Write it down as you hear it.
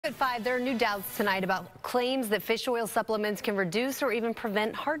At 5, there are new doubts tonight about claims that fish oil supplements can reduce or even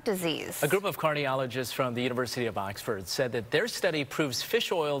prevent heart disease. A group of cardiologists from the University of Oxford said that their study proves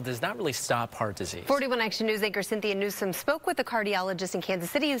fish oil does not really stop heart disease. 41 Action News anchor Cynthia Newsome spoke with a cardiologist in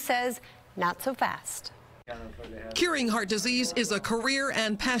Kansas City who says, not so fast. Curing heart disease is a career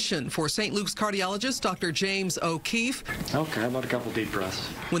and passion for St. Luke's cardiologist Dr. James O'Keefe. Okay, about a couple deep breaths.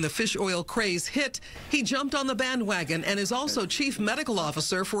 When the fish oil craze hit, he jumped on the bandwagon and is also chief medical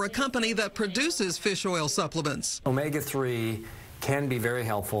officer for a company that produces fish oil supplements. Omega-3 can be very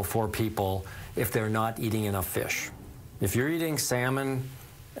helpful for people if they're not eating enough fish. If you're eating salmon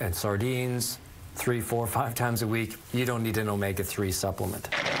and sardines 3, 4, 5 times a week, you don't need an omega-3 supplement.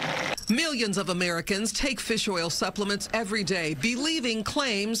 Millions of Americans take fish oil supplements every day, believing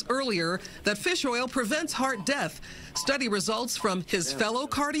claims earlier that fish oil prevents heart death. Study results from his fellow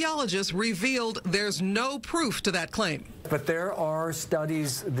cardiologists revealed there's no proof to that claim. But there are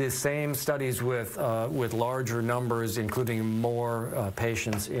studies, the same studies with larger numbers, including more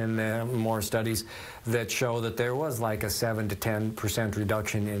patients in them, more studies that show that there was like a 7 to 10%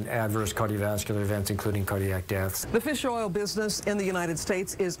 reduction in adverse cardiovascular events, including cardiac deaths. The fish oil business in the United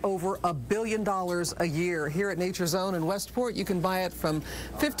States is over $1 billion a year. Here at Nature Zone in Westport, you can buy it from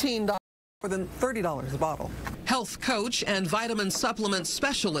 $15 more than $30 a bottle. Health coach and vitamin supplement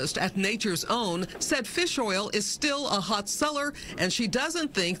specialist at Nature's Own said fish oil is still a hot seller, and she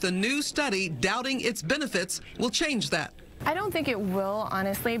doesn't think the new study doubting its benefits will change that. I don't think it will,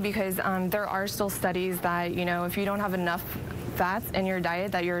 honestly, because there are still studies that, if you don't have enough fats in your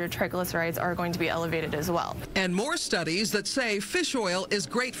diet, that your triglycerides are going to be elevated as well. And more studies that say fish oil is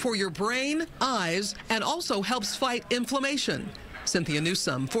great for your brain, eyes, and also helps fight inflammation. Cynthia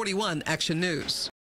Newsome, 41 Action News.